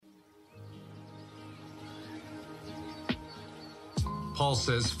Paul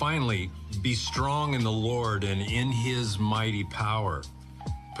says, finally, be strong in the Lord and in his mighty power.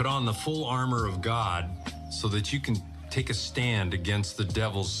 Put on the full armor of God so that you can take a stand against the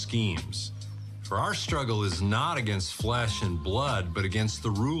devil's schemes. For our struggle is not against flesh and blood, but against the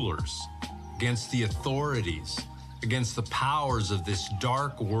rulers, against the authorities, against the powers of this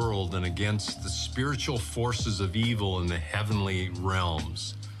dark world, and against the spiritual forces of evil in the heavenly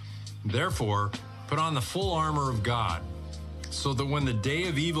realms. Therefore, put on the full armor of God, so that when the day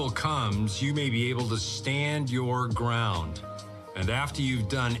of evil comes, you may be able to stand your ground. And after you've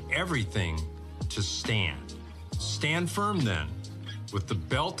done everything, to stand. Stand firm then, with the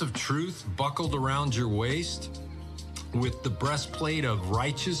belt of truth buckled around your waist, with the breastplate of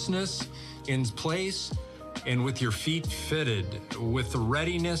righteousness in place, and with your feet fitted with the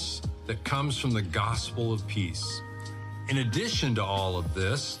readiness that comes from the gospel of peace. In addition to all of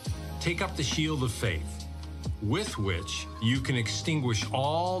this, take up the shield of faith, with which you can extinguish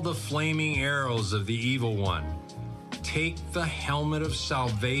all the flaming arrows of the evil one. Take the helmet of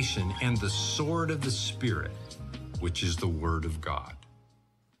salvation and the sword of the Spirit, which is the word of God.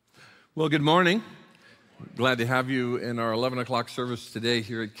 Well, good morning. Glad to have you in our 11 o'clock service today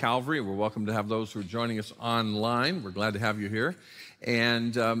here at Calvary. We're welcome to have those who are joining us online. We're glad to have you here.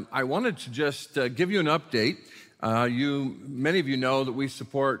 And I wanted to just give you an update. Many of you know that we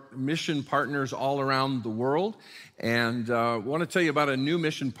support mission partners all around the world. And I want to tell you about a new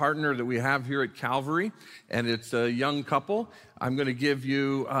mission partner that we have here at Calvary. And it's a young couple. I'm going to give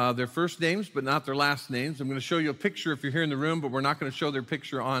you their first names, but not their last names. I'm going to show you a picture if you're here in the room, but we're not going to show their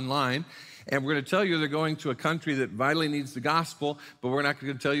picture online. And we're going to tell you they're going to a country that vitally needs the gospel, but we're not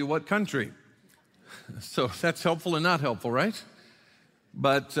going to tell you what country. So that's helpful and not helpful, right?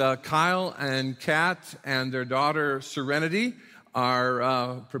 But Kyle and Kat and their daughter Serenity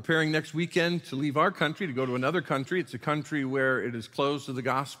are preparing next weekend to leave our country to go to another country. It's a country where it is closed to the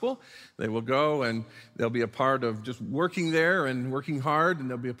gospel. They will go and they'll be a part of just working there and working hard, and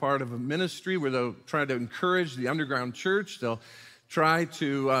they'll be a part of a ministry where they'll try to encourage the underground church. They'll try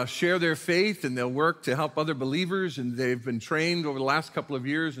to share their faith, and they'll work to help other believers, and they've been trained over the last couple of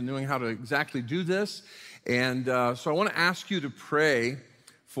years in knowing how to exactly do this. And so I want to ask you to pray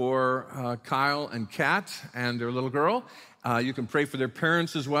for Kyle and Kat and their little girl. You can pray for their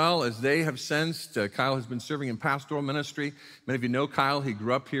parents as well, as they have sensed. Kyle has been serving in pastoral ministry. Many of you know Kyle. He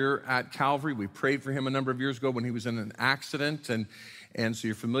grew up here at Calvary. We prayed for him a number of years ago when he was in an accident, and so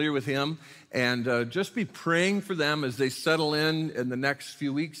you're familiar with him. And just be praying for them as they settle in the next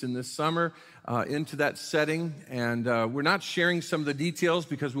few weeks in this summer into that setting. And we're not sharing some of the details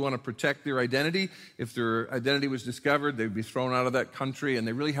because we want to protect their identity. If their identity was discovered, they'd be thrown out of that country, and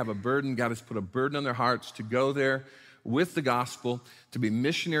they really have a burden. God has put a burden on their hearts to go there with the gospel, to be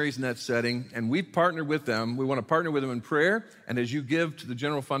missionaries in that setting. And we partner with them. We want to partner with them in prayer. And as you give to the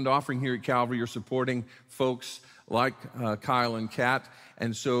general fund offering here at Calvary, you're supporting folks like Kyle and Kat.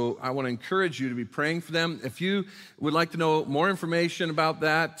 And so I want to encourage you to be praying for them. If you would like to know more information about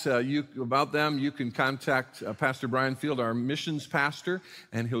that, about them, you can contact Pastor Brian Field, our missions pastor,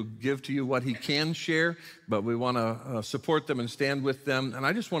 and he'll give to you what he can share. But we want to support them and stand with them. And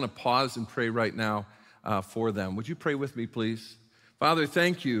I just want to pause and pray right now for them. Would you pray with me, please? Father,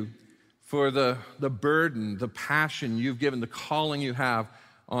 thank you for the burden, the passion you've given, the calling you have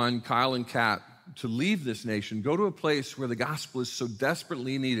on Kyle and Kat to leave this nation, go to a place where the gospel is so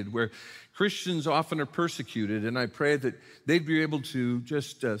desperately needed, where Christians often are persecuted. And I pray that they'd be able to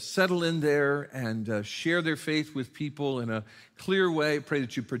just settle in there and share their faith with people in a clear way. Pray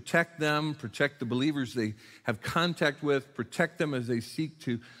that you protect them, protect the believers they have contact with, protect them as they seek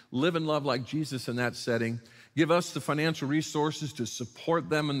to live and love like Jesus in that setting. Give us the financial resources to support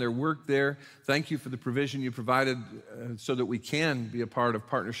them in their work there. Thank you for the provision you provided so that we can be a part of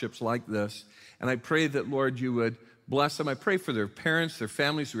partnerships like this. And I pray that, Lord, you would bless them. I pray for their parents, their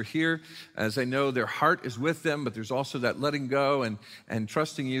families who are here. As I know their heart is with them, but there's also that letting go and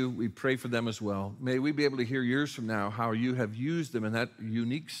trusting you. We pray for them as well. May we be able to hear years from now how you have used them in that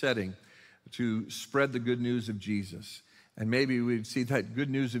unique setting to spread the good news of Jesus. And maybe we'd see that good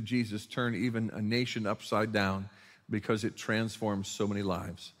news of Jesus turn even a nation upside down because it transforms so many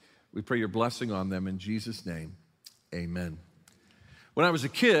lives. We pray your blessing on them in Jesus' name. Amen. When I was a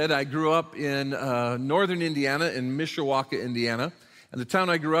kid, I grew up in northern Indiana, in Mishawaka, Indiana. And the town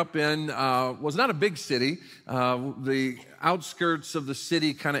I grew up in was not a big city. The outskirts of the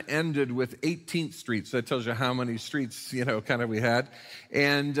city kind of ended with 18th Street. So that tells you how many streets, kind of we had.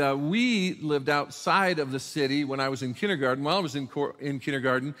 And we lived outside of the city when I was in kindergarten. While I was in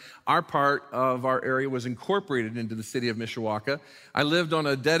kindergarten, our part of our area was incorporated into the city of Mishawaka. I lived on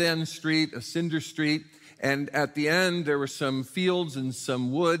a dead-end street, a cinder street. And at the end, there were some fields and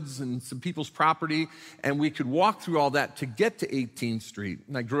some woods and some people's property, and we could walk through all that to get to 18th Street.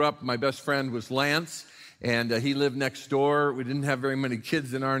 And I grew up, my best friend was Lance, and he lived next door. We didn't have very many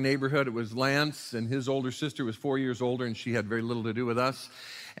kids in our neighborhood. It was Lance, and his older sister was 4 years older, and she had very little to do with us.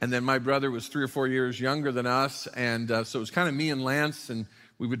 And then my brother was 3 or 4 years younger than us, and so it was kind of me and Lance, and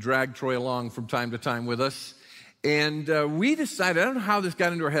we would drag Troy along from time to time with us. And we decided, I don't know how this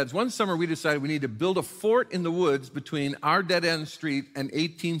got into our heads. One summer we decided we need to build a fort in the woods between our dead-end street and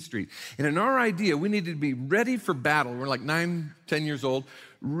 18th Street. And in our idea, we needed to be ready for battle. We're like 9, 10 years old,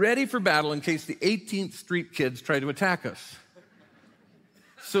 ready for battle in case the 18th Street kids tried to attack us.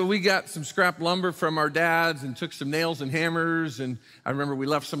 So we got some scrap lumber from our dads and took some nails and hammers. And I remember we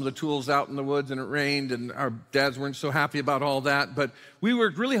left some of the tools out in the woods and it rained and our dads weren't so happy about all that. But we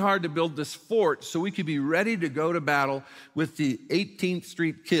worked really hard to build this fort so we could be ready to go to battle with the 18th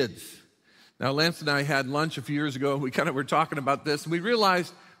Street kids. Now, Lance and I had lunch a few years ago and we kind of were talking about this. And we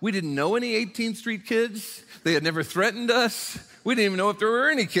realized we didn't know any 18th Street kids. They had never threatened us. We didn't even know if there were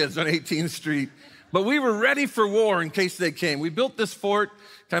any kids on 18th Street. But we were ready for war in case they came. We built this fort,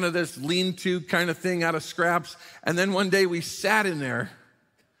 kind of this lean-to kind of thing out of scraps. And then one day we sat in there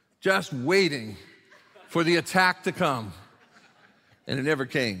just waiting for the attack to come. And it never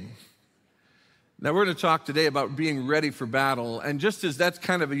came. Now we're going to talk today about being ready for battle. And just as that's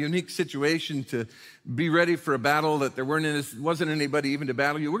kind of a unique situation to be ready for a battle that there wasn't anybody even to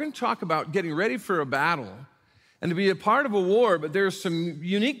battle you, we're going to talk about getting ready for a battle and to be a part of a war, but there are some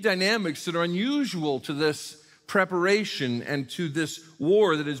unique dynamics that are unusual to this preparation and to this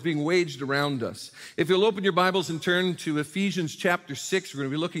war that is being waged around us. If you'll open your Bibles and turn to Ephesians chapter 6, we're going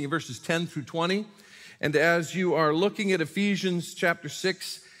to be looking at verses 10 through 20. And as you are looking at Ephesians chapter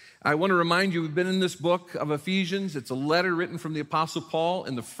 6, I want to remind you, we've been in this book of Ephesians. It's a letter written from the Apostle Paul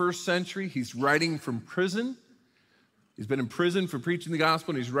in the first century. He's writing from prison. He's been in prison for preaching the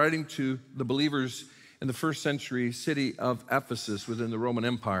gospel, and he's writing to the believers in the first century city of Ephesus within the Roman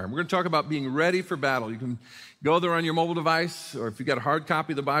Empire. We're going to talk about being ready for battle. You can go there on your mobile device, or if you've got a hard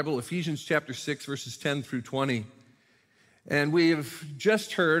copy of the Bible, Ephesians chapter 6, verses 10 through 20. And we have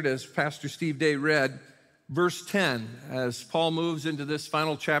just heard, as Pastor Steve Day read, verse 10, as Paul moves into this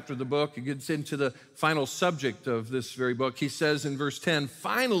final chapter of the book, he gets into the final subject of this very book. He says in verse 10,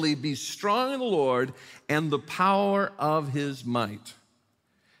 "Finally, be strong in the Lord and the power of his might."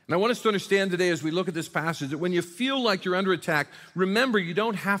 And I want us to understand today as we look at this passage that when you feel like you're under attack, remember you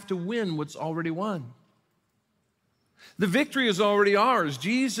don't have to win what's already won. The victory is already ours.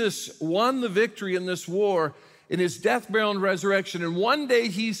 Jesus won the victory in this war in his death, burial, and resurrection. And one day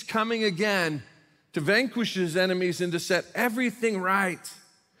he's coming again to vanquish his enemies and to set everything right.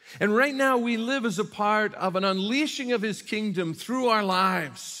 And right now we live as a part of an unleashing of his kingdom through our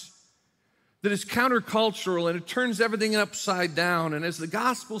lives that is countercultural, and it turns everything upside down. And as the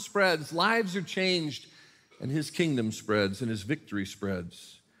gospel spreads, lives are changed, and his kingdom spreads, and his victory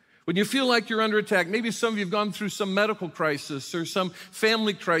spreads. When you feel like you're under attack, maybe some of you have gone through some medical crisis or some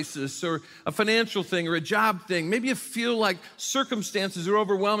family crisis or a financial thing or a job thing. Maybe you feel like circumstances are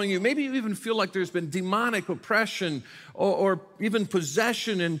overwhelming you. Maybe you even feel like there's been demonic oppression or even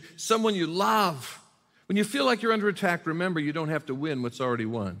possession in someone you love. When you feel like you're under attack, remember you don't have to win what's already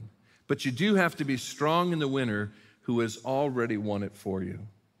won. But you do have to be strong in the winner who has already won it for you.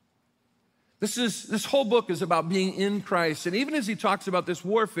 This whole book is about being in Christ. And even as he talks about this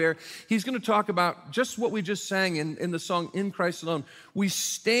warfare, he's going to talk about just what we just sang in the song, In Christ Alone. We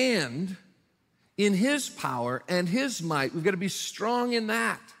stand in his power and his might. We've got to be strong in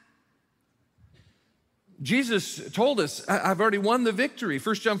that. Jesus told us, I've already won the victory.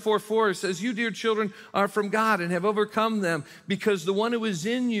 1 John 4:4 says, "You, dear children, are from God and have overcome them because the one who is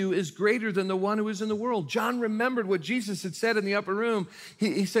in you is greater than the one who is in the world." John remembered what Jesus had said in the upper room.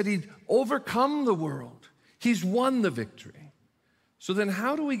 He said he'd overcome the world. He's won the victory. So then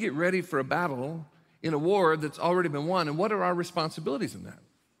how do we get ready for a battle in a war that's already been won? And what are our responsibilities in that?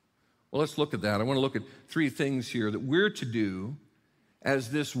 Well, let's look at that. I want to look at 3 things here that we're to do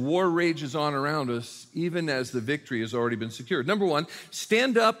as this war rages on around us, even as the victory has already been secured. Number 1,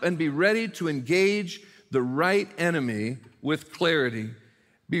 stand up and be ready to engage the right enemy with clarity.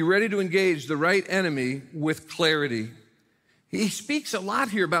 Be ready to engage the right enemy with clarity. He speaks a lot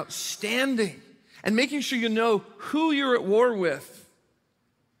here about standing and making sure you know who you're at war with.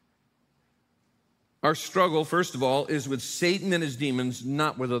 Our struggle, first of all, is with Satan and his demons,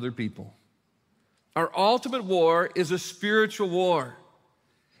 not with other people. Our ultimate war is a spiritual war.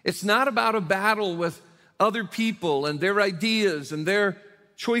 It's not about a battle with other people and their ideas and their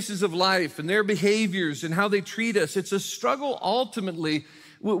choices of life and their behaviors and how they treat us. It's a struggle ultimately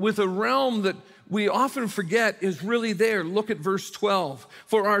with a realm that we often forget is really there. Look at verse 12.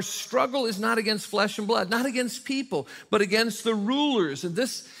 For our struggle is not against flesh and blood, not against people, but against the rulers. And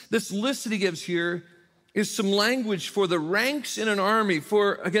this list that he gives here is some language for the ranks in an army,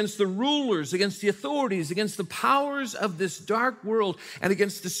 for against the rulers, against the authorities, against the powers of this dark world, and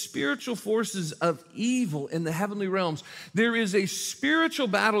against the spiritual forces of evil in the heavenly realms. There is a spiritual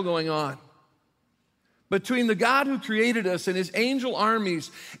battle going on between the God who created us and his angel armies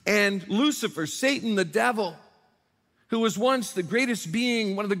and Lucifer, Satan, the devil, who was once the greatest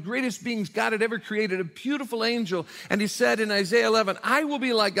being, one of the greatest beings God had ever created, a beautiful angel. And he said in Isaiah 11, I will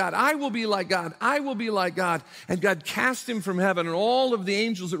be like God, I will be like God, I will be like God. And God cast him from heaven, and all of the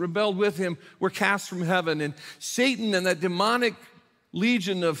angels that rebelled with him were cast from heaven. And Satan and that demonic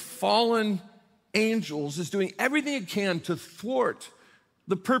legion of fallen angels is doing everything it can to thwart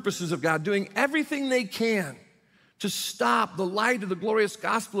the purposes of God, doing everything they can to stop the light of the glorious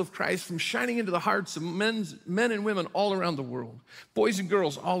gospel of Christ from shining into the hearts of men and women all around the world, boys and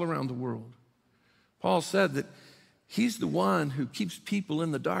girls all around the world. Paul said that he's the one who keeps people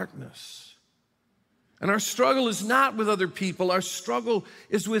in the darkness. And our struggle is not with other people. Our struggle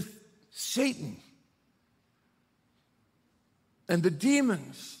is with Satan and the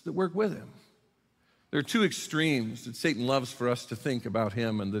demons that work with him. There are two extremes that Satan loves for us to think about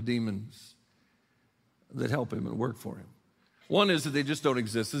him and the demons that help him and work for him. One is that they just don't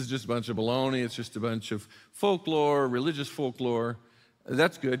exist. This is just a bunch of baloney. It's just a bunch of folklore, religious folklore.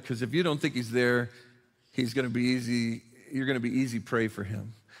 That's good, because if you don't think he's there, he's going to be easy. You're going to be easy prey for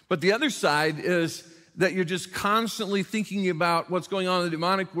him. But the other side is that you're just constantly thinking about what's going on in the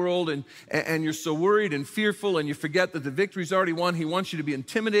demonic world, and you're so worried and fearful, and you forget that the victory's already won. He wants you to be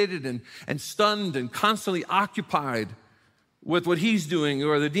intimidated and stunned and constantly occupied with what he's doing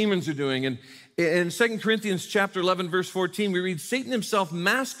or the demons are doing. And in 2 Corinthians chapter 11, verse 14, we read, Satan himself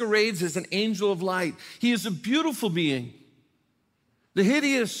masquerades as an angel of light. He is a beautiful being. The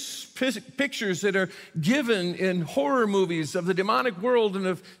hideous pictures that are given in horror movies of the demonic world and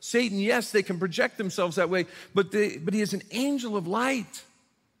of Satan, yes, they can project themselves that way, but he is an angel of light.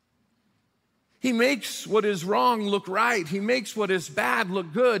 He makes what is wrong look right. He makes what is bad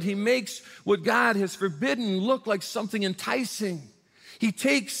look good. He makes what God has forbidden look like something enticing. He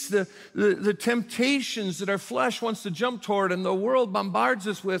takes the temptations that our flesh wants to jump toward and the world bombards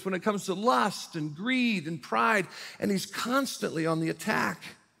us with when it comes to lust and greed and pride, and he's constantly on the attack.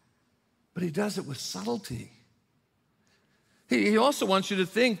 But he does it with subtlety. He also wants you to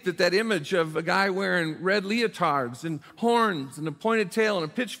think that image of a guy wearing red leotards and horns and a pointed tail and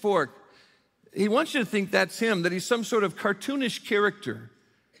a pitchfork, he wants you to think that's him, that he's some sort of cartoonish character.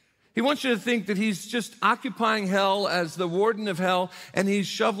 He wants you to think that he's just occupying hell as the warden of hell and he's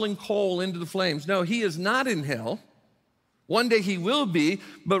shoveling coal into the flames. No, he is not in hell. One day he will be,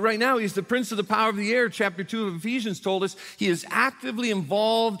 but right now he's the prince of the power of the air. Chapter 2 of Ephesians told us he is actively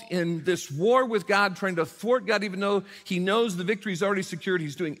involved in this war with God, trying to thwart God, even though he knows the victory is already secured.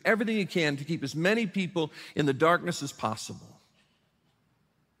 He's doing everything he can to keep as many people in the darkness as possible.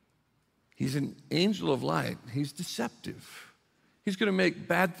 He's an angel of light. He's deceptive. He's going to make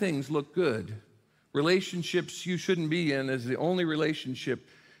bad things look good. Relationships you shouldn't be in is the only relationship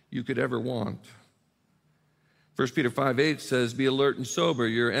you could ever want. 1 Peter 5:8 says, be alert and sober.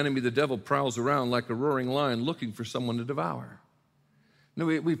 Your enemy, the devil, prowls around like a roaring lion looking for someone to devour. Now,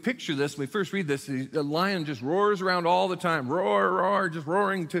 we picture this, when we first read this, the lion just roars around all the time, roar, roar, just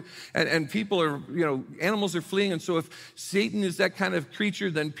roaring and people are, animals are fleeing. And so if Satan is that kind of creature,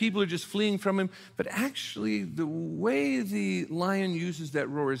 then people are just fleeing from him. But actually, the way the lion uses that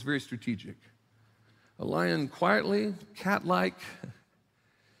roar is very strategic. A lion quietly, cat-like,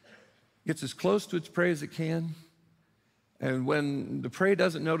 gets as close to its prey as it can. And when the prey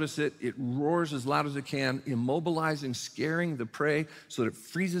doesn't notice it, it roars as loud as it can, immobilizing, scaring the prey so that it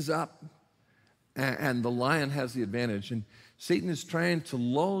freezes up, and the lion has the advantage. And Satan is trying to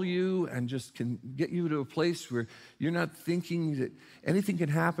lull you and just can get you to a place where you're not thinking that anything can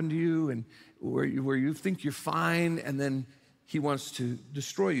happen to you, and where you think you're fine, and then he wants to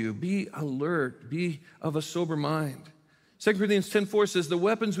destroy you. Be alert. Be of a sober mind. 2 Corinthians 10:4 says, the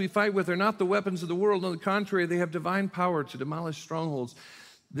weapons we fight with are not the weapons of the world. On the contrary, they have divine power to demolish strongholds.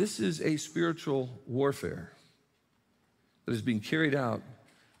 This is a spiritual warfare that is being carried out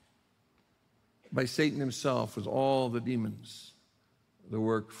by Satan himself with all the demons that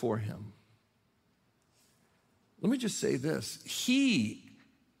work for him. Let me just say this. He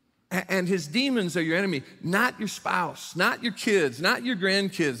and his demons are your enemy, not your spouse, not your kids, not your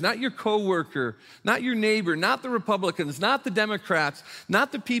grandkids, not your coworker, not your neighbor, not the Republicans, not the Democrats,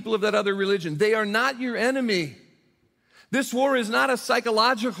 not the people of that other religion. They are not your enemy. This war is not a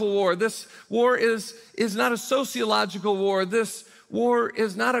psychological war. This war is not a sociological war. This war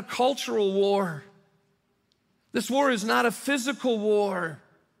is not a cultural war. This war is not a physical war.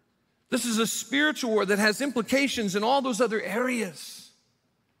 This is a spiritual war that has implications in all those other areas.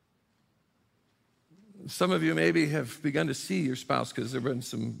 Some of you maybe have begun to see your spouse because there have been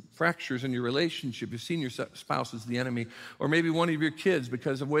some fractures in your relationship. You've seen your spouse as the enemy, or maybe one of your kids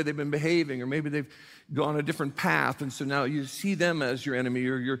because of the way they've been behaving, or maybe they've gone a different path, and so now you see them as your enemy,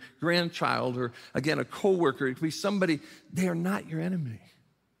 or your grandchild, or again, a coworker. It could be somebody. They are not your enemy.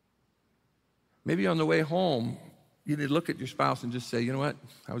 Maybe on the way home, you need to look at your spouse and just say, you know what?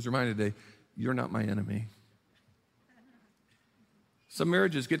 I was reminded today, you're not my enemy. Some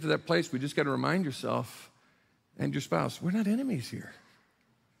marriages get to that place, we just got to remind yourself and your spouse, we're not enemies here.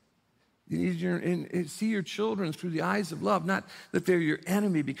 You need to see your children through the eyes of love, not that they're your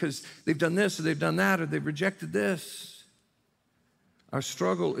enemy because they've done this or they've done that or they've rejected this. Our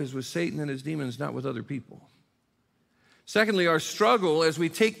struggle is with Satan and his demons, not with other people. Secondly, our struggle as we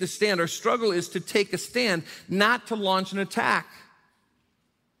take the stand, our struggle is to take a stand, not to launch an attack.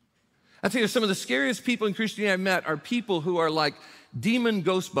 I tell you, some of the scariest people in Christianity I've met are people who are like demon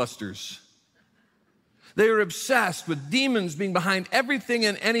ghostbusters. They are obsessed with demons being behind everything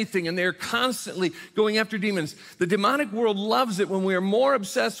and anything, and they're constantly going after demons. The demonic world loves it when we are more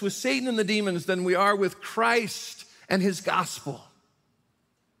obsessed with Satan and the demons than we are with Christ and his gospel.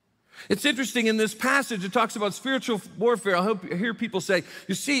 It's interesting in this passage, it talks about spiritual warfare. I hope you hear people say,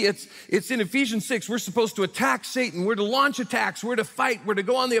 you see, it's in Ephesians 6, we're supposed to attack Satan. We're to launch attacks. We're to fight. We're to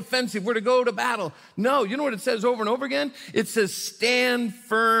go on the offensive. We're to go to battle. No, you know what it says over and over again? It says, stand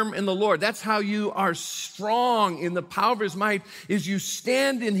firm in the Lord. That's how you are strong in the power of his might, is you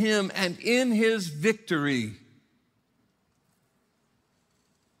stand in him and in his victory.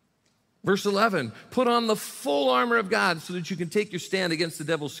 Verse 11, put on the full armor of God so that you can take your stand against the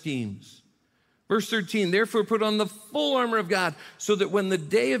devil's schemes. Verse 13, therefore put on the full armor of God so that when the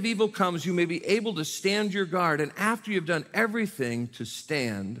day of evil comes, you may be able to stand your guard. And after you've done everything to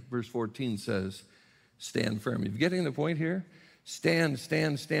stand, verse 14 says, stand firm. Are you getting the point here? Stand,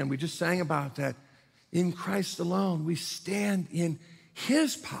 stand, stand. We just sang about that. In Christ alone, we stand in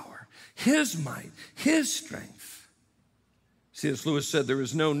his power, his might, his strength. C.S. Lewis said there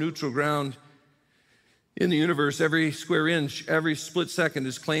is no neutral ground in the universe. Every square inch, every split second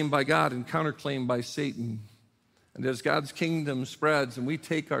is claimed by God and counterclaimed by Satan. And as God's kingdom spreads and we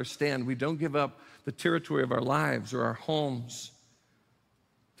take our stand, we don't give up the territory of our lives or our homes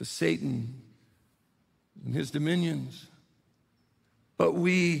to Satan and his dominions, but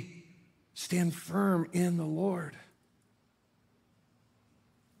we stand firm in the Lord.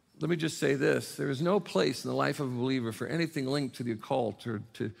 Let me just say this. There is no place in the life of a believer for anything linked to the occult or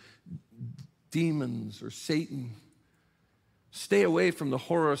to demons or Satan. Stay away from the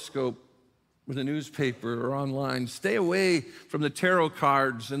horoscope with a newspaper or online. Stay away from the tarot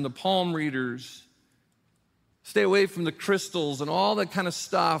cards and the palm readers. Stay away from the crystals and all that kind of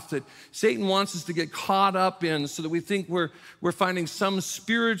stuff that Satan wants us to get caught up in so that we think we're finding some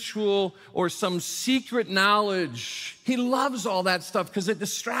spiritual or some secret knowledge. He loves all that stuff because it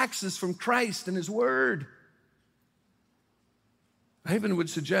distracts us from Christ and his word. I even would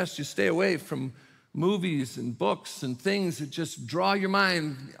suggest you stay away from movies and books and things that just draw your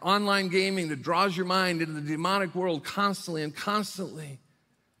mind, online gaming that draws your mind into the demonic world constantly and constantly.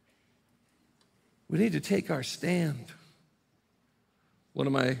 We need to take our stand. One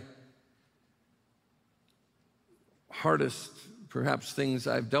of my hardest, perhaps, things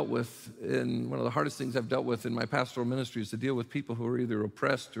I've dealt with, and one of the hardest things I've dealt with in my pastoral ministry is to deal with people who are either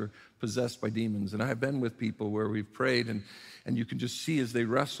oppressed or possessed by demons. And I've been with people where we've prayed, and you can just see as they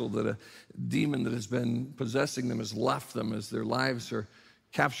wrestle that a demon that has been possessing them has left them as their lives are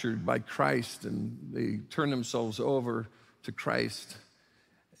captured by Christ and they turn themselves over to Christ.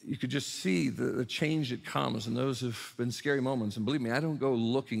 You could just see the change that comes, and those have been scary moments. And believe me, I don't go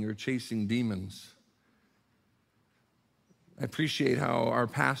looking or chasing demons. I appreciate how our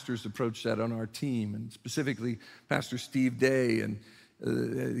pastors approach that on our team, and specifically Pastor Steve Day. And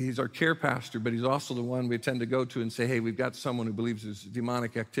he's our care pastor, but he's also the one we tend to go to and say, hey, we've got someone who believes there's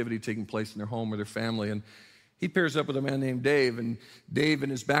demonic activity taking place in their home or their family. And he pairs up with a man named Dave, and Dave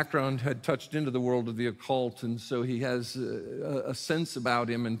in his background had touched into the world of the occult, and so he has a sense about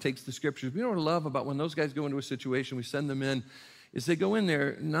him and takes the scriptures. You know what I love about when those guys go into a situation, we send them in, is they go in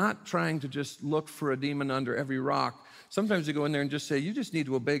there not trying to just look for a demon under every rock. Sometimes they go in there and just say, you just need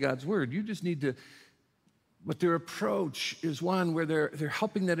to obey God's word. You just need to, but their approach is one where they're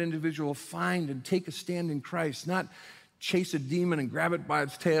helping that individual find and take a stand in Christ, not chase a demon and grab it by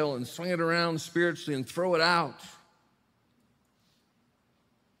its tail and swing it around spiritually and throw it out.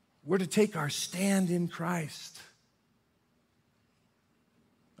 We're to take our stand in Christ.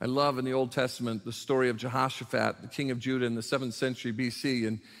 I love in the Old Testament the story of Jehoshaphat, the king of Judah in the 7th century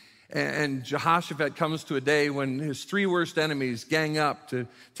BC. And Jehoshaphat comes to a day when his 3 worst enemies gang up to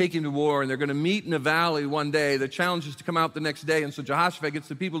take him to war, and they're going to meet in a valley one day. The challenge is to come out the next day. And so Jehoshaphat gets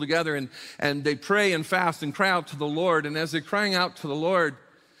the people together, and they pray and fast and cry out to the Lord. And as they're crying out to the Lord,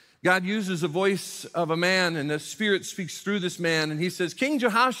 God uses the voice of a man, and the Spirit speaks through this man. And he says, King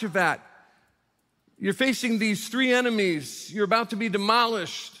Jehoshaphat, you're facing these 3 enemies. You're about to be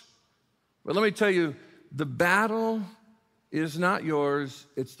demolished. But let me tell you, the battle is not yours,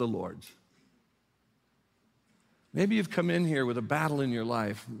 it's the Lord's. Maybe you've come in here with a battle in your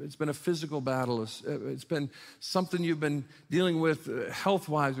life. It's been a physical battle. It's been something you've been dealing with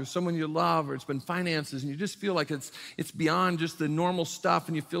health-wise, or someone you love, or it's been finances, and you just feel like it's beyond just the normal stuff,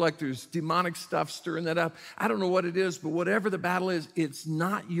 and you feel like there's demonic stuff stirring that up. I don't know what it is, but whatever the battle is, it's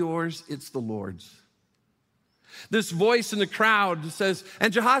not yours, it's the Lord's. This voice in the crowd says,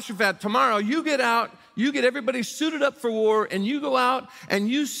 and Jehoshaphat, tomorrow you get out, you get everybody suited up for war, and you go out and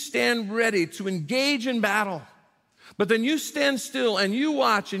you stand ready to engage in battle. But then you stand still and you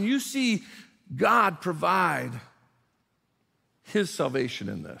watch and you see God provide his salvation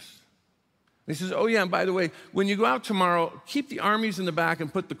in this. And he says, oh yeah, and by the way, when you go out tomorrow, keep the armies in the back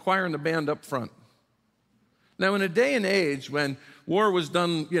and put the choir and the band up front. Now, in a day and age when war was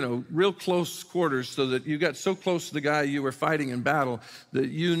done, real close quarters, so that you got so close to the guy you were fighting in battle that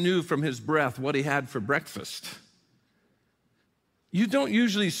you knew from his breath what he had for breakfast. You don't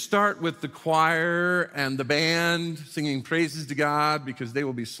usually start with the choir and the band singing praises to God, because they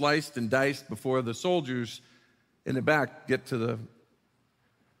will be sliced and diced before the soldiers in the back get to the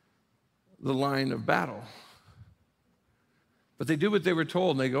line of battle. But they do what they were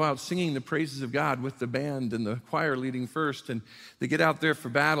told, and they go out singing the praises of God with the band and the choir leading first, and they get out there for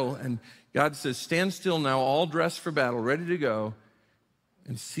battle, and God says, stand still now, all dressed for battle, ready to go,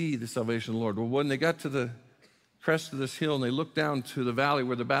 and see the salvation of the Lord. Well, when they got to the crest of this hill and they look down to the valley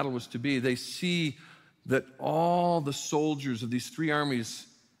where the battle was to be, they see that all the soldiers of these 3 armies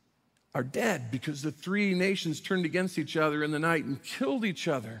are dead, because the 3 nations turned against each other in the night and killed each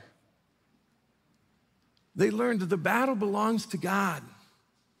other. They learned that the battle belongs to God.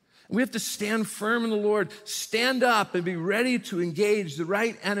 We have to stand firm in the Lord, stand up and be ready to engage the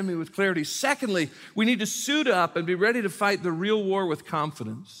right enemy with clarity. Secondly, we need to suit up and be ready to fight the real war with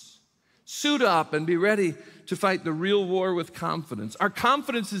confidence. Suit up and be ready to fight the real war with confidence. Our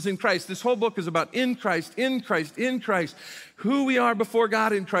confidence is in Christ. This whole book is about in Christ, in Christ, in Christ, who we are before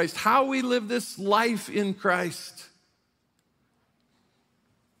God in Christ, how we live this life in Christ.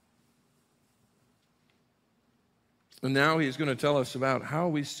 And now he's going to tell us about how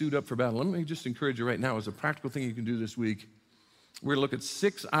we suit up for battle. Let me just encourage you right now, as a practical thing you can do this week. We're going to look at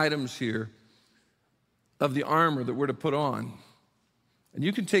 6 items here of the armor that we're to put on. And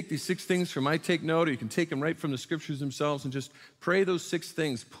you can take these 6 things from my take note, or you can take them right from the scriptures themselves and just pray those 6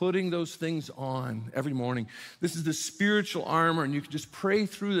 things, putting those things on every morning. This is the spiritual armor, and you can just pray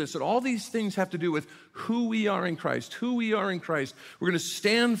through this. And all these things have to do with who we are in Christ, who we are in Christ. We're going to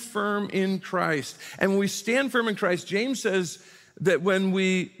stand firm in Christ. And when we stand firm in Christ, James says that when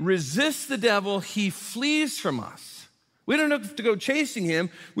we resist the devil, he flees from us. We don't have to go chasing him.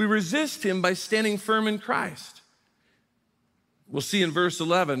 We resist him by standing firm in Christ. We'll see in verse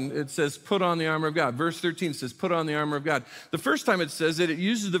 11, it says, put on the armor of God. Verse 13 says, put on the armor of God. The first time it says it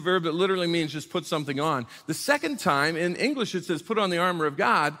uses the verb that literally means just put something on. The second time, in English, it says, put on the armor of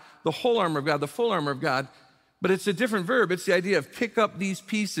God, the whole armor of God, the full armor of God. But it's a different verb. It's the idea of pick up these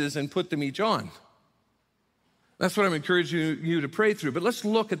pieces and put them each on. That's what I'm encouraging you to pray through. But let's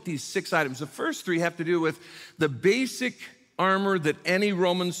look at these 6 items. The first 3 have to do with the basic armor that any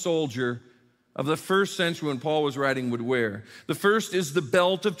Roman soldier of the first century when Paul was writing would wear. The first is the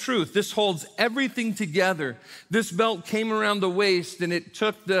belt of truth. This holds everything together. This belt came around the waist, and it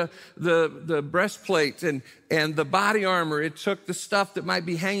took the breastplate and the body armor. It took the stuff that might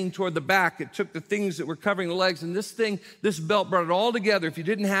be hanging toward the back. It took the things that were covering the legs. And this belt brought it all together. If you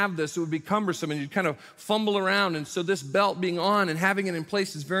didn't have this, it would be cumbersome, and you'd kind of fumble around. And so this belt being on and having it in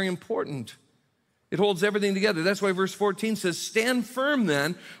place is very important. It holds everything together. That's why verse 14 says, stand firm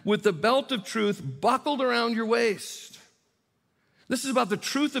then with the belt of truth buckled around your waist. This is about the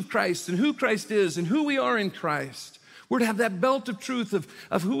truth of Christ and who Christ is and who we are in Christ. We're to have that belt of truth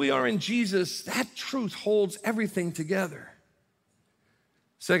of who we are in Jesus. That truth holds everything together.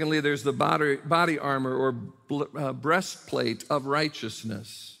 Secondly, there's the body armor or breastplate of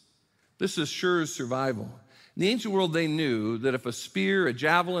righteousness. This assures survival. In the ancient world, they knew that if a spear, a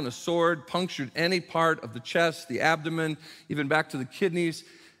javelin, a sword punctured any part of the chest, the abdomen, even back to the kidneys,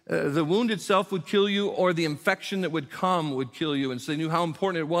 The wound itself would kill you, or the infection that would come would kill you. And so they knew how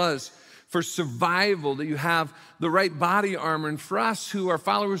important it was for survival that you have the right body armor. And for us who are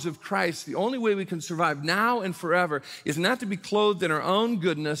followers of Christ, the only way we can survive now and forever is not to be clothed in our own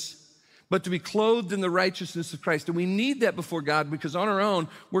goodness, but to be clothed in the righteousness of Christ. And we need that before God, because on our own,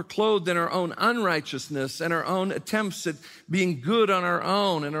 we're clothed in our own unrighteousness and our own attempts at being good on our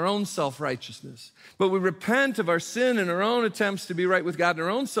own and our own self-righteousness. But we repent of our sin and our own attempts to be right with God and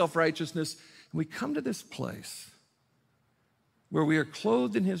our own self-righteousness, and we come to this place where we are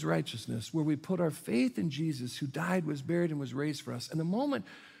clothed in his righteousness, where we put our faith in Jesus, who died, was buried, and was raised for us. And the moment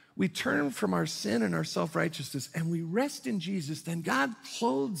we turn from our sin and our self-righteousness and we rest in Jesus, then God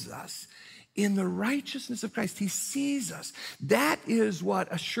clothes us in the righteousness of Christ. He sees us. That is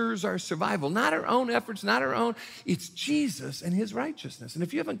what assures our survival. Not our own efforts, not our own. It's Jesus and his righteousness. And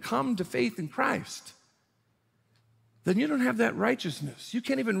if you haven't come to faith in Christ, then you don't have that righteousness. You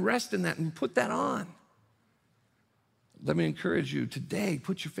can't even rest in that and put that on. Let me encourage you today,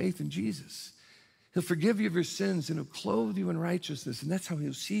 put your faith in Jesus. He'll forgive you of your sins and he'll clothe you in righteousness. And that's how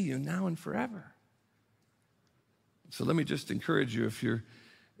he'll see you now and forever. So let me just encourage you, if you're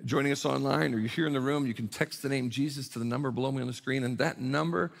joining us online or you're here in the room, you can text the name Jesus to the number below me on the screen. And that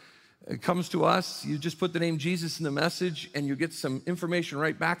number comes to us. You just put the name Jesus in the message and you get some information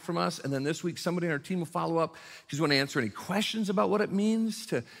right back from us. And then this week, somebody in our team will follow up because we want to answer any questions about what it means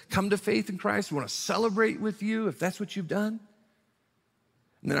to come to faith in Christ. We want to celebrate with you if that's what you've done.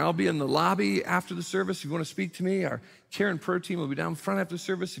 And then I'll be in the lobby after the service. If you want to speak to me, our care and prayer team will be down front after the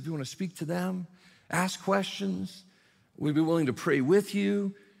service. If you want to speak to them, ask questions, we'd be willing to pray with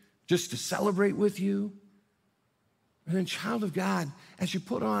you, just to celebrate with you. And then, child of God, as you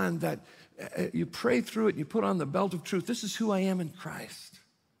put on that, you pray through it and you put on the belt of truth. This is who I am in Christ.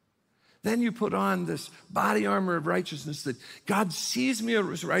 Then you put on this body armor of righteousness that God sees me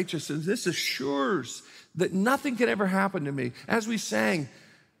as righteous, and this assures that nothing can ever happen to me. As we sang,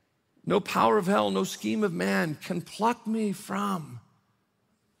 no power of hell, no scheme of man can pluck me from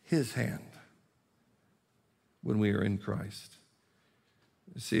his hand when we are in Christ.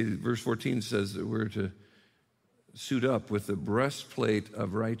 See, verse 14 says that we're to suit up with the breastplate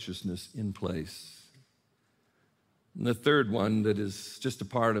of righteousness in place. And the third one that is just a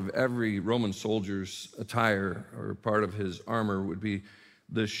part of every Roman soldier's attire or part of his armor would be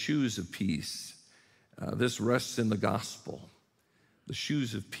the shoes of peace. This rests in the gospel. The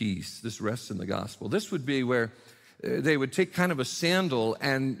shoes of peace, this rests in the gospel. This would be where they would take kind of a sandal,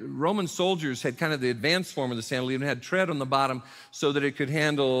 and Roman soldiers had kind of the advanced form of the sandal, even had tread on the bottom so that it could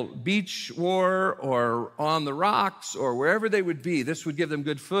handle beach war or on the rocks or wherever they would be. This would give them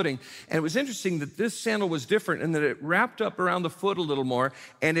good footing. And it was interesting that this sandal was different in that it wrapped up around the foot a little more,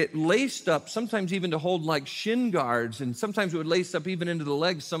 and it laced up, sometimes even to hold like shin guards, and sometimes it would lace up even into the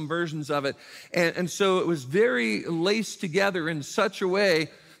legs, some versions of it. And so it was very laced together in such a way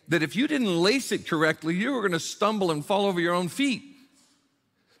that if you didn't lace it correctly, you were going to stumble and fall over your own feet.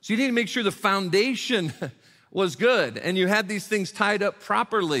 So you need to make sure the foundation was good and you had these things tied up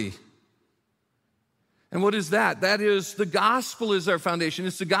properly. And what is that? That is, the gospel is our foundation.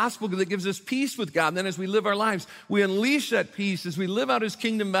 It's the gospel that gives us peace with God. And then as we live our lives, we unleash that peace as we live out his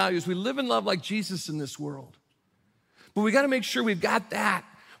kingdom values. We live in love like Jesus in this world. But we got to make sure we've got that.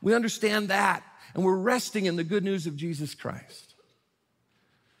 We understand that. And we're resting in the good news of Jesus Christ.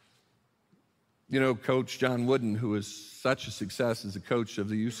 You know, Coach John Wooden, who was such a success as a coach of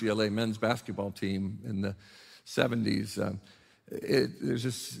the UCLA men's basketball team in the 70s, there's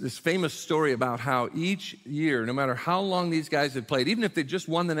this famous story about how each year, no matter how long these guys had played, even if they just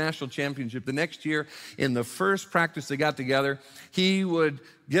won the national championship, the next year in the first practice they got together, he would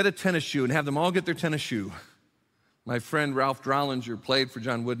get a tennis shoe and have them all get their tennis shoe. My friend Ralph Drollinger played for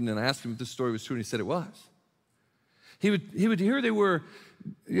John Wooden, and I asked him if this story was true, and he said it was. He would hear they were,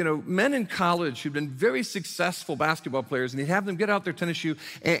 men in college who'd been very successful basketball players, and he'd have them get out their tennis shoe,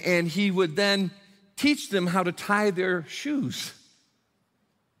 and he would then teach them how to tie their shoes.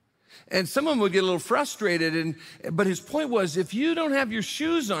 And some of them would get a little frustrated, but his point was, if you don't have your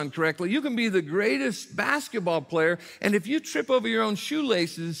shoes on correctly, you can be the greatest basketball player, and if you trip over your own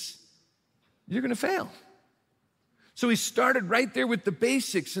shoelaces, you're going to fail. So he started right there with the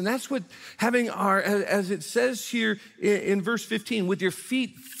basics, and that's what having as it says here in verse 15, with your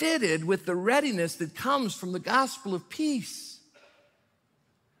feet fitted with the readiness that comes from the gospel of peace.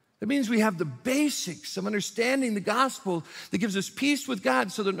 That means we have the basics of understanding the gospel that gives us peace with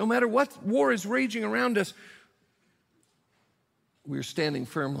God so that no matter what war is raging around us, we're standing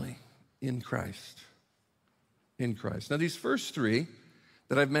firmly in Christ. In Christ. Now, these first three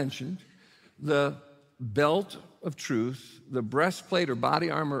that I've mentioned, the belt of truth, the breastplate or body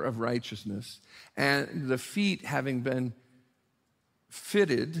armor of righteousness, and the feet having been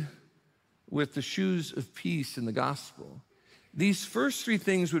fitted with the shoes of peace in the gospel. These first three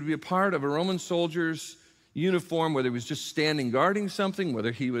things would be a part of a Roman soldier's uniform, whether he was just standing guarding something,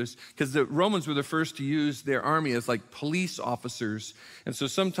 whether he was, because the Romans were the first to use their army as like police officers. And so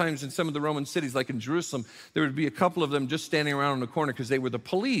sometimes in some of the Roman cities, like in Jerusalem, there would be a couple of them just standing around in the corner because they were the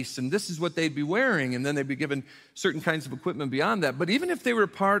police, and this is what they'd be wearing, and then they'd be given certain kinds of equipment beyond that. But even if they were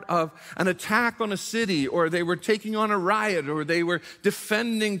part of an attack on a city, or they were taking on a riot, or they were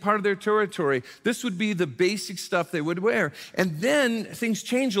defending part of their territory, this would be the basic stuff they would wear. And then things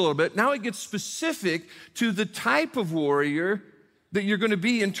change a little bit. Now it gets specific to the type of warrior that you're going to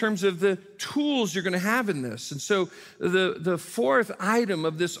be in terms of the tools you're going to have in this. And so the fourth item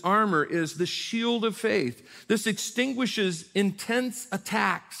of this armor is the shield of faith. This extinguishes intense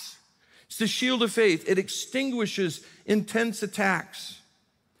attacks. It's the shield of faith. It extinguishes intense attacks.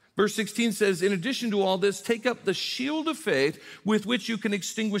 Verse 16 says, in addition to all this, take up the shield of faith with which you can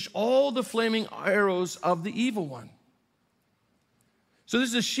extinguish all the flaming arrows of the evil one. So this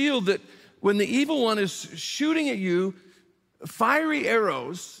is a shield that when the evil one is shooting at you, fiery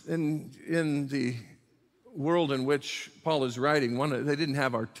arrows, in the world in which Paul is writing, they didn't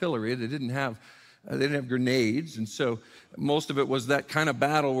have artillery, they didn't have grenades, and so most of it was that kind of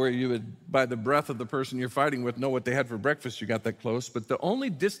battle where you would, by the breath of the person you're fighting with, know what they had for breakfast. You got that close. But the only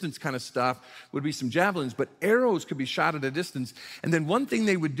distance kind of stuff would be some javelins, but arrows could be shot at a distance. And then one thing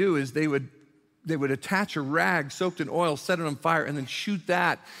they would do is they would attach a rag soaked in oil, set it on fire, and then shoot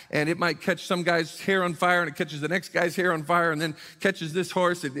that. And it might catch some guy's hair on fire, and it catches the next guy's hair on fire, and then catches this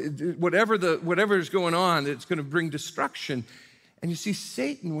horse. Whatever is going on, it's going to bring destruction. And you see,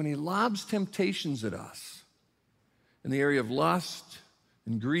 Satan, when he lobs temptations at us in the area of lust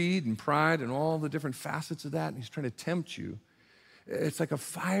and greed and pride and all the different facets of that, and he's trying to tempt you, it's like a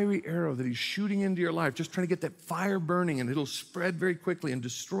fiery arrow that he's shooting into your life, just trying to get that fire burning, and it'll spread very quickly and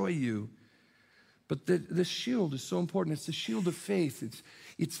destroy you. But this shield is so important. It's the shield of faith.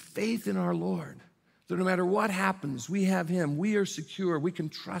 It's faith in our Lord. So no matter what happens, we have him. We are secure. We can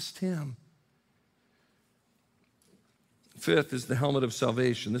trust him. Fifth is the helmet of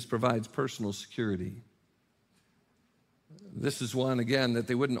salvation. This provides personal security. This is one, again, that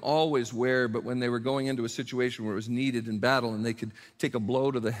they wouldn't always wear, but when they were going into a situation where it was needed in battle and they could take a blow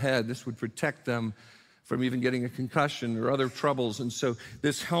to the head, this would protect them from even getting a concussion or other troubles. And so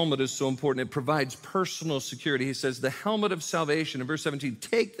this helmet is so important. It provides personal security. He says the helmet of salvation in verse 17,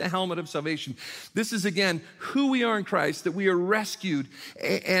 take the helmet of salvation. This is, again, who we are in Christ, that we are rescued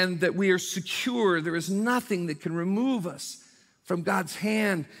and that we are secure. There is nothing that can remove us from God's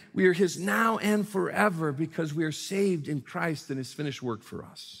hand. We are his now and forever because we are saved in Christ and his finished work for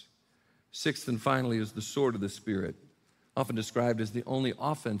us. Sixth and finally is the sword of the Spirit, often described as the only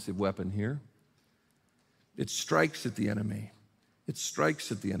offensive weapon here. It strikes at the enemy. It strikes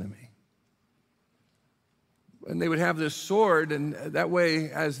at the enemy. And they would have this sword, and that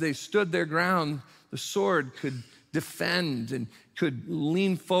way, as they stood their ground, the sword could defend and could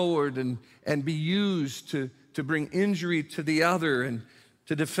lean forward and be used to bring injury to the other and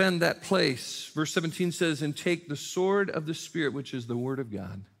to defend that place. Verse 17 says, and take the sword of the Spirit, which is the word of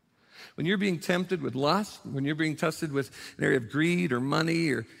God. When you're being tempted with lust, when you're being tested with an area of greed or money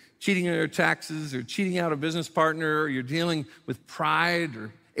or cheating on your taxes or cheating out a business partner, or you're dealing with pride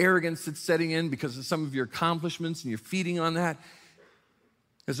or arrogance that's setting in because of some of your accomplishments and you're feeding on that.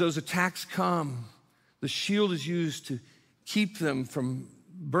 As those attacks come, the shield is used to keep them from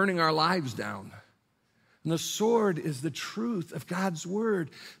burning our lives down. And the sword is the truth of God's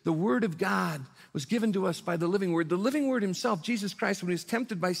word. The word of God was given to us by the living word. The living word himself, Jesus Christ, when he was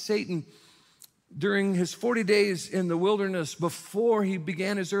tempted by Satan, during his 40 days in the wilderness before he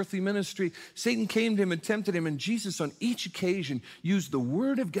began his earthly ministry, Satan came to him and tempted him, and Jesus on each occasion used the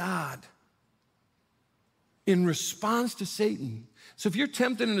word of God in response to Satan. So if you're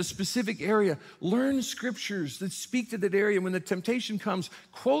tempted in a specific area, learn scriptures that speak to that area. When the temptation comes,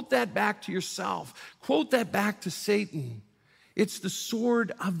 quote that back to yourself. Quote that back to Satan. It's the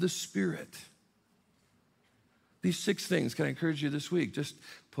sword of the Spirit. These 6 things, can I encourage you this week? Just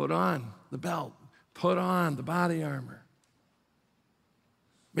put on the belt. Put on the body armor.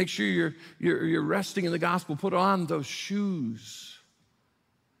 Make sure you're resting in the gospel. Put on those shoes,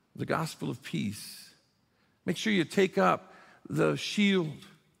 the gospel of peace. Make sure you take up the shield.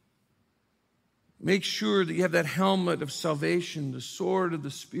 Make sure that you have that helmet of salvation, the sword of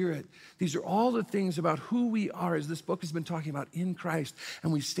the Spirit. These are all the things about who we are, as this book has been talking about, in Christ,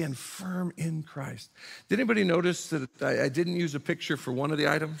 and we stand firm in Christ. Did anybody notice that I didn't use a picture for one of the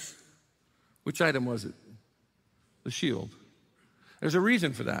items? Which item was it? the shield. There's a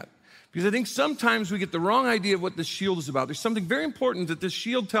reason for that. Because I think sometimes we get the wrong idea of what the shield is about. There's something very important that this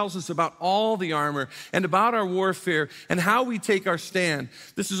shield tells us about all the armor and about our warfare and how we take our stand.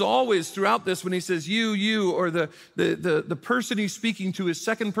 This is always throughout this when he says you, or the person he's speaking to is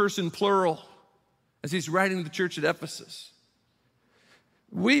second person plural as he's writing to the church at Ephesus.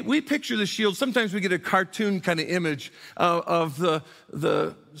 We picture the shield. Sometimes we get a cartoon kind of image of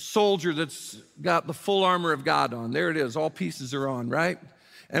the soldier that's got the full armor of God on. There it is. All pieces are on, right?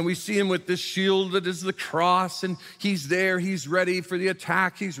 And we see him with this shield that is the cross, and he's there. He's ready for the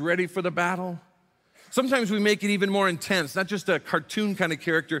attack. He's ready for the battle. Sometimes we make it even more intense, not just a cartoon kind of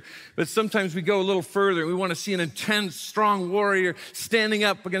character, but sometimes we go a little further. We want to see an intense, strong warrior standing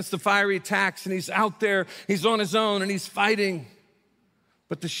up against the fiery attacks, and he's out there. He's on his own, and he's fighting.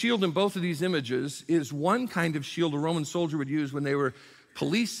 But the shield in both of these images is one kind of shield a Roman soldier would use when they were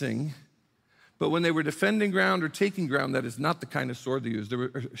policing. But when they were defending ground or taking ground, that is not the kind of sword they used,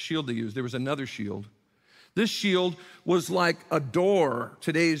 shield they used. There was another shield. This shield was like a door,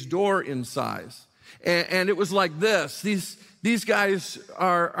 today's door in size. And it was like this. These guys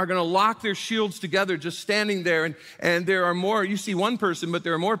are going to lock their shields together just standing there. And there are more, you see one person, but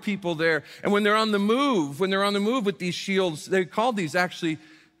there are more people there. And when they're on the move with these shields, they called these actually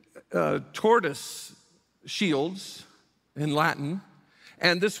tortoise shields in Latin.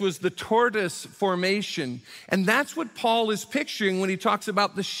 And this was the tortoise formation. And that's what Paul is picturing when he talks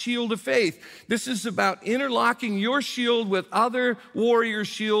about the shield of faith. This is about interlocking your shield with other warriors'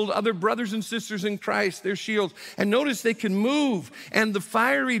 shield, other brothers and sisters in Christ, their shields. And notice they can move, and the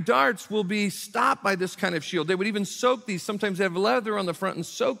fiery darts will be stopped by this kind of shield. They would even soak these. Sometimes they have leather on the front and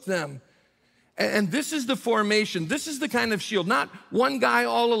soak them. And this is the formation. This is the kind of shield. Not one guy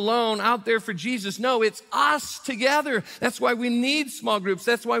all alone out there for Jesus. No, it's us together. That's why we need small groups.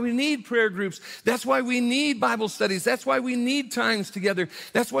 That's why we need prayer groups. That's why we need Bible studies. That's why we need times together.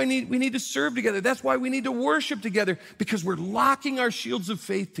 That's why we need to serve together. That's why we need to worship together, because we're locking our shields of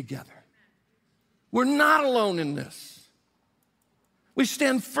faith together. We're not alone in this. We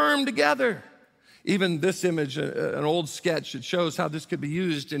stand firm together. Even this image, an old sketch, it shows how this could be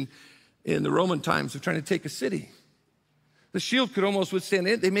used in the Roman times of trying to take a city. The shield could almost withstand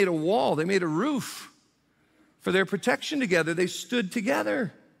it. They made a wall. They made a roof for their protection together. They stood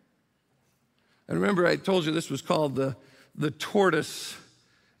together. And remember, I told you this was called the tortoise.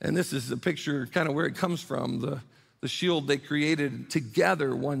 And this is a picture kind of where it comes from. The shield they created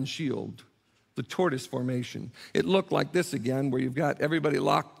together, one shield. The tortoise formation. It looked like this again, where you've got everybody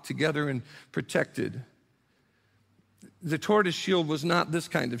locked together and protected. The tortoise shield was not this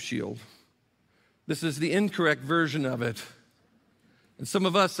kind of shield. This is the incorrect version of it. And some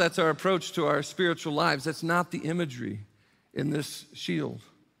of us, that's our approach to our spiritual lives. That's not the imagery in this shield.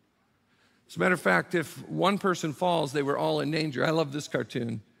 As a matter of fact, if one person falls, they were all in danger. I love this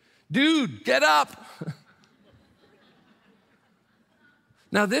cartoon. Dude, get up.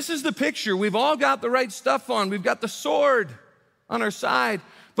 Now, this is the picture. We've all got the right stuff on. We've got the sword on our side.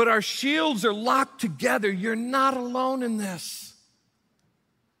 But our shields are locked together. You're not alone in this.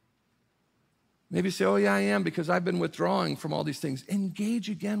 Maybe you say, oh yeah, I am, because I've been withdrawing from all these things. Engage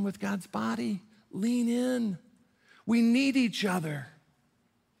again with God's body. Lean in. We need each other.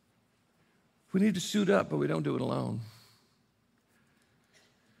 We need to suit up, but we don't do it alone.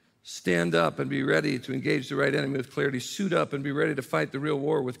 Stand up and be ready to engage the right enemy with clarity. Suit up and be ready to fight the real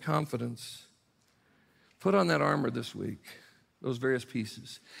war with confidence. Put on that armor this week. Those various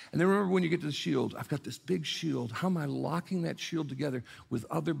pieces. And then remember, when you get to the shield, I've got this big shield. How am I locking that shield together with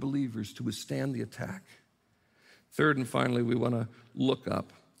other believers to withstand the attack? Third and finally, we want to look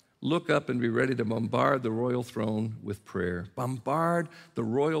up. Look up and be ready to bombard the royal throne with prayer. Bombard the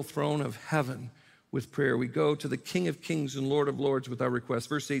royal throne of heaven with prayer. We go to the King of Kings and Lord of Lords with our requests.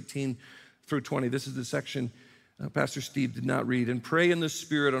 Verse 18 through 20. This is the section Pastor Steve did not read. And pray in the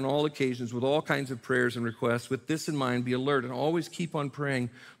Spirit on all occasions with all kinds of prayers and requests. With this in mind, be alert and always keep on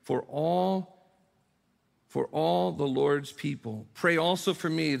praying for all the Lord's people. Pray also for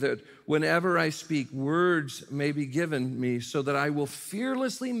me that whenever I speak, words may be given me so that I will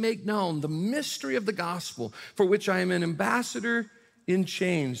fearlessly make known the mystery of the gospel, for which I am an ambassador in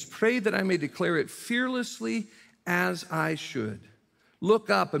chains. Pray that I may declare it fearlessly as I should.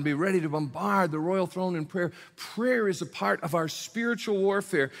 Look up and be ready to bombard the royal throne in prayer. Prayer is a part of our spiritual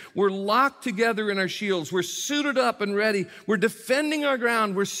warfare. We're locked together in our shields. We're suited up and ready. We're defending our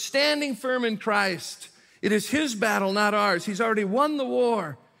ground. We're standing firm in Christ. It is his battle, not ours. He's already won the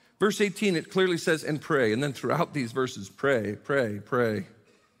war. Verse 18, it clearly says, and pray. And then throughout these verses, pray, pray, pray.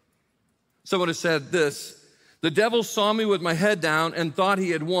 Someone has said this: the devil saw me with my head down and thought he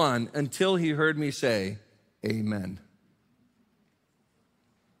had won until he heard me say, Amen.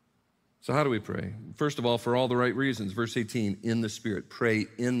 So how do we pray? First of all, for all the right reasons. Verse 18, in the Spirit. Pray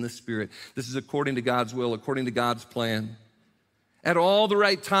in the Spirit. This is according to God's will, according to God's plan. At all the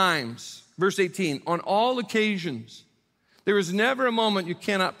right times. Verse 18, on all occasions. There is never a moment you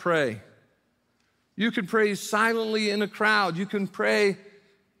cannot pray. You can pray silently in a crowd. You can pray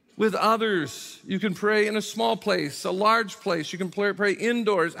with others. You can pray in a small place, a large place. You can pray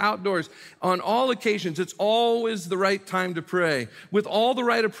indoors, outdoors. On all occasions, it's always the right time to pray. With all the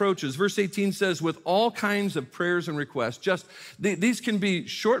right approaches. Verse 18 says, with all kinds of prayers and requests. These can be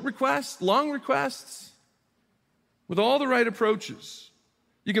short requests, long requests. With all the right approaches.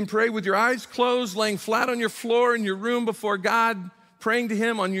 You can pray with your eyes closed, laying flat on your floor in your room before God, praying to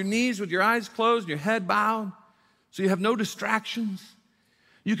Him on your knees with your eyes closed and your head bowed, so you have no distractions.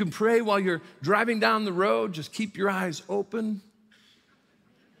 You can pray while you're driving down the road. Just keep your eyes open.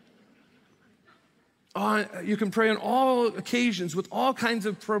 You can pray on all occasions with all kinds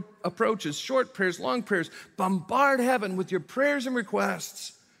of approaches, short prayers, long prayers. Bombard heaven with your prayers and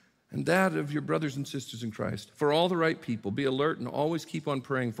requests and that of your brothers and sisters in Christ. For all the right people, be alert and always keep on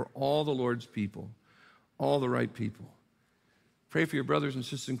praying for all the Lord's people, all the right people. Pray for your brothers and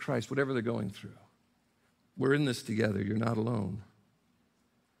sisters in Christ, whatever they're going through. We're in this together. You're not alone.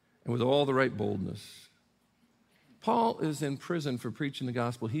 And with all the right boldness. Paul is in prison for preaching the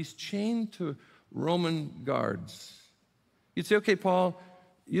gospel. He's chained to Roman guards. You'd say, okay, Paul,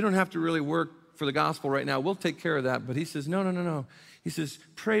 you don't have to really work for the gospel right now. We'll take care of that. But he says, no. He says,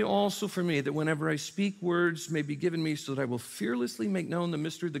 pray also for me that whenever I speak, words may be given me so that I will fearlessly make known the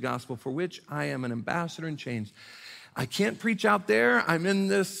mystery of the gospel, for which I am an ambassador in chains. I can't preach out there. I'm in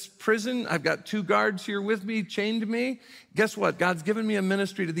this prison. I've got 2 guards here with me, chained to me. Guess what? God's given me a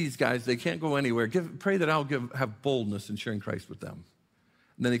ministry to these guys. They can't go anywhere. Pray that I'll have boldness in sharing Christ with them.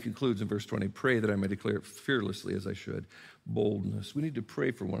 And then he concludes in verse 20, pray that I may declare it fearlessly as I should. Boldness. We need to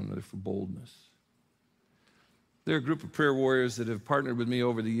pray for one another for boldness. There are a group of prayer warriors that have partnered with me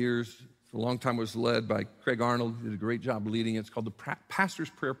over the years. For a long time it was led by Craig Arnold. He did a great job leading it. It's called the Pastor's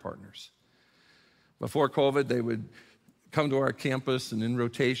Prayer Partners. Before COVID, they would come to our campus, and in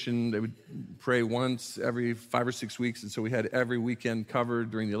rotation, they would pray once every 5 or 6 weeks. And so we had every weekend covered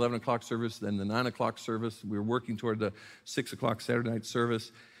during the 11 o'clock service, then the 9 o'clock service. We were working toward the 6 o'clock Saturday night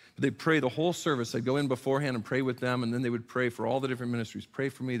service. But they'd pray the whole service. I'd go in beforehand and pray with them, and then they would pray for all the different ministries. Pray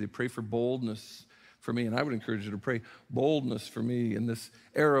for me. They'd pray for boldness for me. And I would encourage you to pray boldness for me in this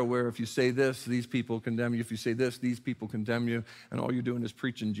era where if you say this, these people condemn you. If you say this, these people condemn you. And all you're doing is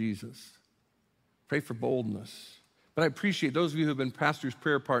preaching Jesus. Pray for boldness. But I appreciate those of you who have been Pastor's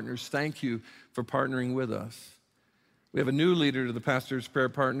Prayer Partners. Thank you for partnering with us. We have a new leader to the Pastor's Prayer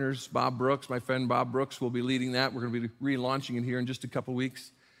Partners, Bob Brooks. My friend Bob Brooks will be leading that. We're going to be relaunching it here in just a couple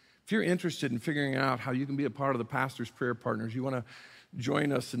weeks. If you're interested in figuring out how you can be a part of the Pastor's Prayer Partners, you want to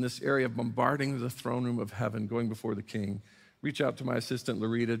join us in this area of bombarding the throne room of heaven, going before the King, reach out to my assistant,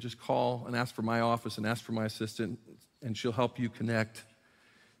 Larita. Just call and ask for my office and ask for my assistant, and she'll help you connect.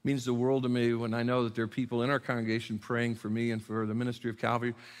 It means the world to me when I know that there are people in our congregation praying for me and for the ministry of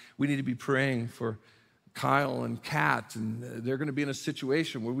Calvary. We need to be praying for Kyle and Kat, and they're going to be in a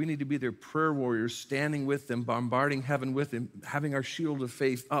situation where we need to be their prayer warriors, standing with them, bombarding heaven with them, having our shield of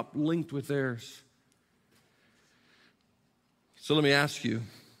faith up, linked with theirs. So let me ask you,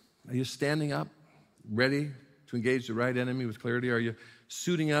 are you standing up, ready to engage the right enemy with clarity? Are you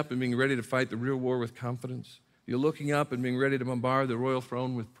suiting up and being ready to fight the real war with confidence? You're looking up and being ready to bombard the royal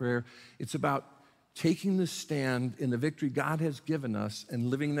throne with prayer. It's about taking the stand in the victory God has given us and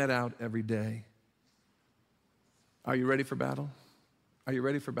living that out every day. Are you ready for battle? Are you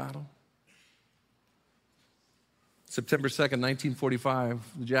ready for battle? September 2nd, 1945,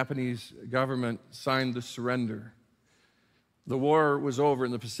 the Japanese government signed the surrender. The war was over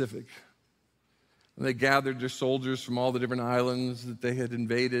in the Pacific. And they gathered their soldiers from all the different islands that they had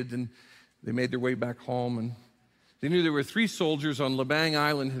invaded, and they made their way back home. And they knew there were 3 soldiers on Labang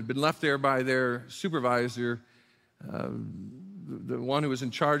Island who had been left there by their supervisor. The one who was in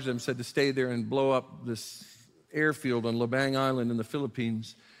charge of them said to stay there and blow up this airfield on Labang Island in the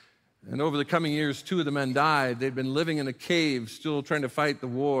Philippines. And over the coming years, 2 of the men died. They'd been living in a cave, still trying to fight the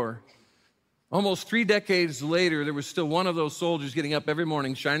war. Almost 3 decades later, there was still one of those soldiers getting up every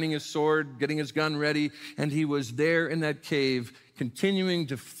morning, shining his sword, getting his gun ready, and he was there in that cave, continuing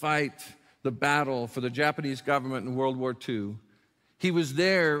to fight the battle for the Japanese government in World War II. He was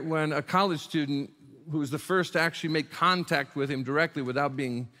there when a college student, who was the first to actually make contact with him directly without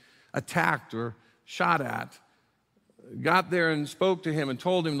being attacked or shot at, got there and spoke to him and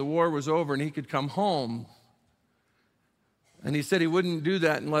told him the war was over and he could come home. And he said he wouldn't do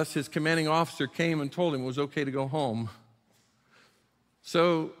that unless his commanding officer came and told him it was okay to go home.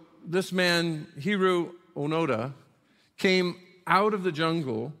 So this man, Hiro Onoda, came out of the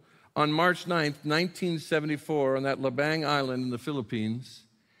jungle on March 9th, 1974, on that Labang Island in the Philippines,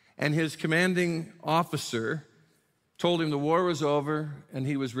 and his commanding officer told him the war was over and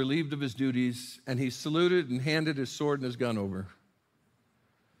he was relieved of his duties, and he saluted and handed his sword and his gun over.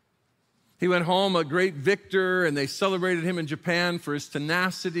 He went home a great victor, and they celebrated him in Japan for his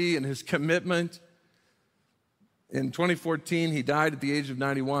tenacity and his commitment. In 2014, he died at the age of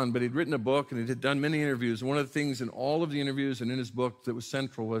 91, but he'd written a book and he had done many interviews. And one of the things in all of the interviews and in his book that was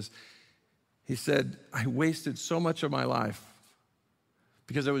central was, he said, I wasted so much of my life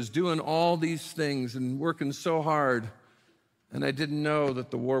because I was doing all these things and working so hard, and I didn't know that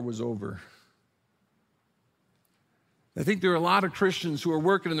the war was over. I think there are a lot of Christians who are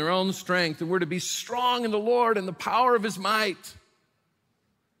working in their own strength, and we're to be strong in the Lord and the power of his might.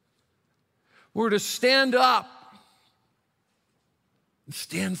 We're to stand up and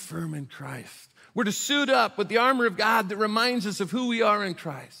stand firm in Christ. We're to suit up with the armor of God that reminds us of who we are in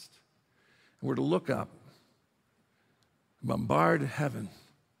Christ. And we're to look up, bombard heaven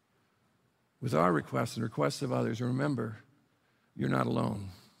with our requests and requests of others. And remember, you're not alone.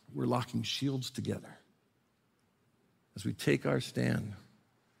 We're locking shields together as we take our stand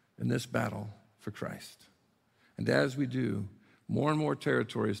in this battle for Christ. And as we do, more and more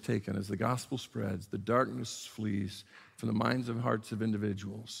territory is taken as the gospel spreads, the darkness flees from the minds and hearts of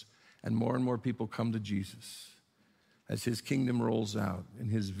individuals, and more people come to Jesus as his kingdom rolls out and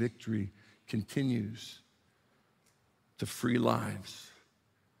his victory continues to free lives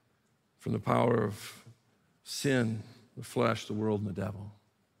from the power of sin, the flesh, the world, and the devil.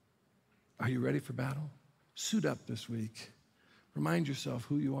 Are you ready for battle? Suit up this week. Remind yourself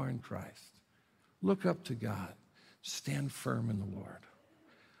who you are in Christ. Look up to God. Stand firm in the Lord.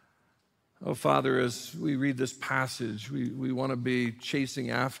 Oh, Father, as we read this passage, we want to be chasing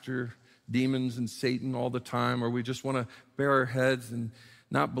after demons and Satan all the time, or we just want to bare our heads and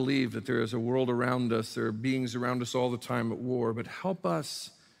not believe that there is a world around us, there are beings around us all the time at war. But help us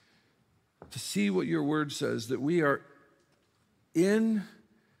to see what your word says, that we are in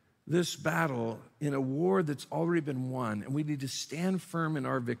this battle in a war that's already been won, and we need to stand firm in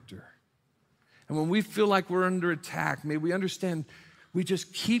our victor. And when we feel like we're under attack, may we understand we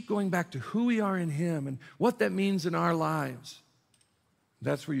just keep going back to who we are in him and what that means in our lives.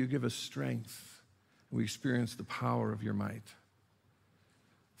 That's where you give us strength, and we experience the power of your might.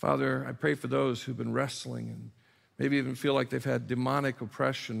 Father, I pray for those who've been wrestling and maybe even feel like they've had demonic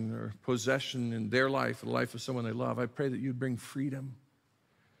oppression or possession in their life, the life of someone they love. I pray that you'd bring freedom.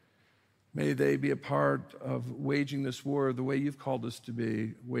 May they be a part of waging this war the way you've called us to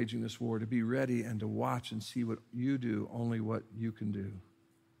be waging this war, to be ready and to watch and see what you do, only what you can do.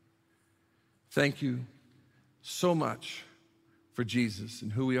 Thank you so much for Jesus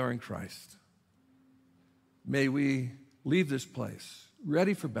and who we are in Christ. May we leave this place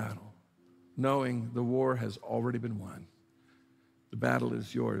ready for battle, knowing the war has already been won. The battle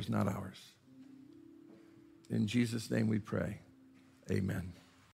is yours, not ours. In Jesus' name we pray. Amen.